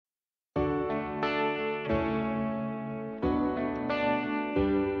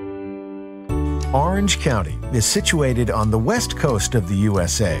Orange County is situated on the west coast of the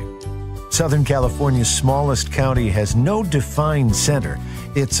USA. Southern California's smallest county has no defined center.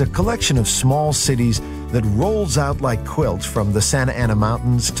 It's a collection of small cities that rolls out like quilts from the Santa Ana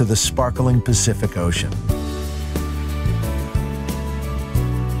Mountains to the sparkling Pacific Ocean.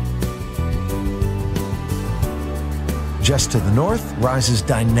 Just to the north rises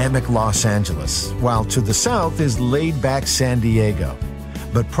dynamic Los Angeles, while to the south is laid-back San Diego.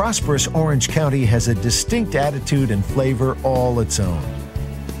 But prosperous Orange County has a distinct attitude and flavor all its own.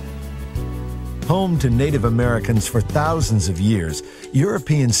 Home to Native Americans for thousands of years,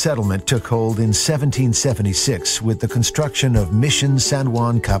 European settlement took hold in 1776 with the construction of Mission San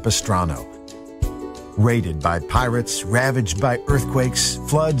Juan Capistrano. Raided by pirates, ravaged by earthquakes,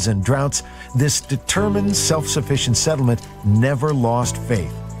 floods, and droughts, this determined, self-sufficient settlement never lost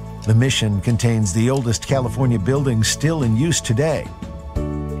faith. The mission contains the oldest California building still in use today.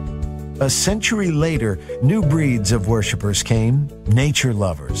 A century later, new breeds of worshipers came: nature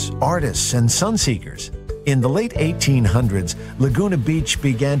lovers, artists, and sunseekers. In the late 1800s, Laguna Beach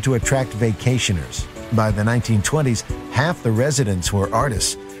began to attract vacationers. By the 1920s, half the residents were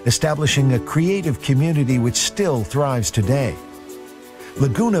artists, establishing a creative community which still thrives today.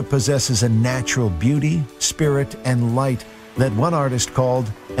 Laguna possesses a natural beauty, spirit, and light that one artist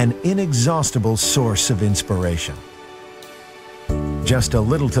called an inexhaustible source of inspiration. Just a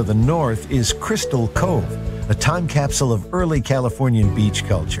little to the north is Crystal Cove, a time capsule of early Californian beach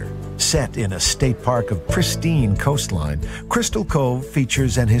culture. Set in a state park of pristine coastline, Crystal Cove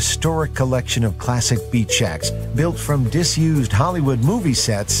features an historic collection of classic beach shacks built from disused Hollywood movie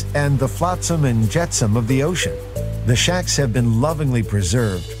sets and the flotsam and jetsam of the ocean. The shacks have been lovingly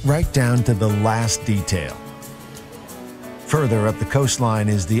preserved right down to the last detail. Further up the coastline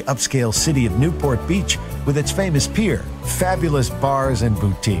is the upscale city of Newport Beach with its famous pier, fabulous bars, and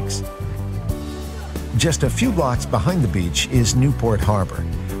boutiques. Just a few blocks behind the beach is Newport Harbor.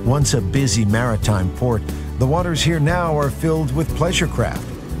 Once a busy maritime port, the waters here now are filled with pleasure craft.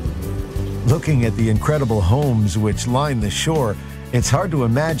 Looking at the incredible homes which line the shore, it's hard to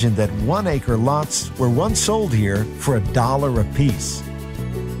imagine that 1-acre lots were once sold here for $1 a piece.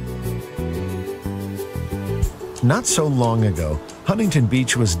 Not so long ago, Huntington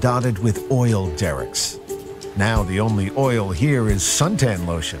Beach was dotted with oil derricks. Now the only oil here is suntan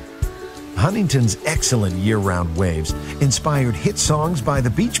lotion. Huntington's excellent year-round waves inspired hit songs by the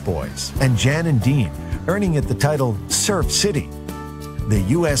Beach Boys and Jan and Dean, earning it the title Surf City. The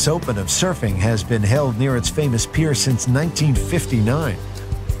U.S. Open of surfing has been held near its famous pier since 1959.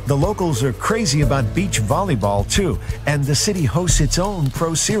 The locals are crazy about beach volleyball too, and the city hosts its own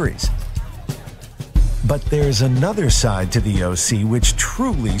pro series. But there's another side to the OC which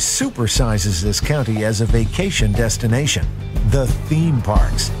truly supersizes this county as a vacation destination: the theme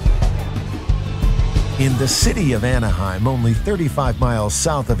parks. In the city of Anaheim, only 35 miles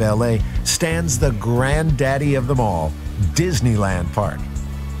south of LA, stands the granddaddy of them all, Disneyland Park.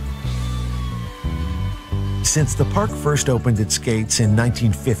 Since the park first opened its gates in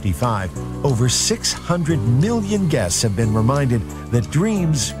 1955, over 600 million guests have been reminded that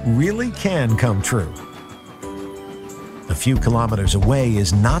dreams really can come true. A few kilometers away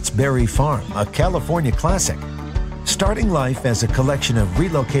is Knott's Berry Farm, a California classic. Starting life as a collection of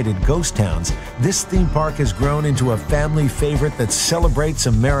relocated ghost towns, this theme park has grown into a family favorite that celebrates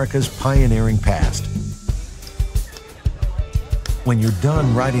America's pioneering past. When you're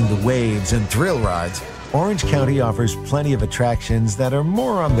done riding the waves and thrill rides, Orange County offers plenty of attractions that are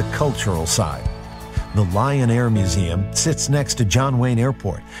more on the cultural side. The Lion Air Museum sits next to John Wayne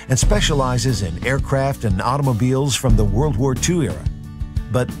Airport and specializes in aircraft and automobiles from the World War II era.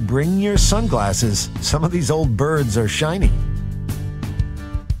 But bring your sunglasses, some of these old birds are shiny.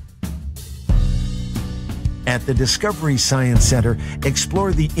 At the Discovery Science Center,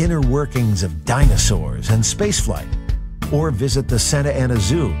 explore the inner workings of dinosaurs and spaceflight. Or visit the Santa Ana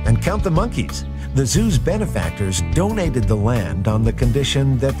Zoo and count the monkeys. The zoo's benefactors donated the land on the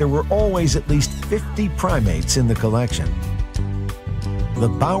condition that there were always at least 50 primates in the collection. The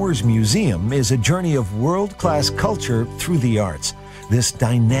Bowers Museum is a journey of world-class culture through the arts. This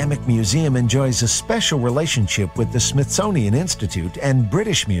dynamic museum enjoys a special relationship with the Smithsonian Institute and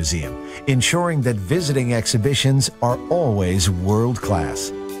British Museum, ensuring that visiting exhibitions are always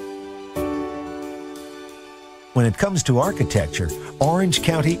world-class. When it comes to architecture, Orange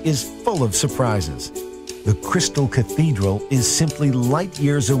County is full of surprises. The Crystal Cathedral is simply light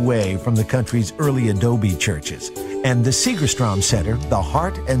years away from the country's early adobe churches, and the Segerstrom Center, the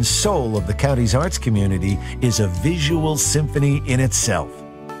heart and soul of the county's arts community, is a visual symphony in itself.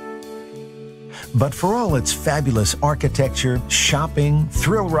 But for all its fabulous architecture, shopping,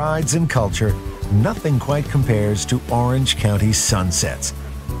 thrill rides, and culture, nothing quite compares to Orange County's sunsets.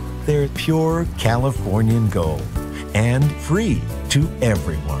 They're pure Californian gold and free to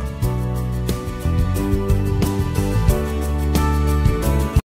everyone.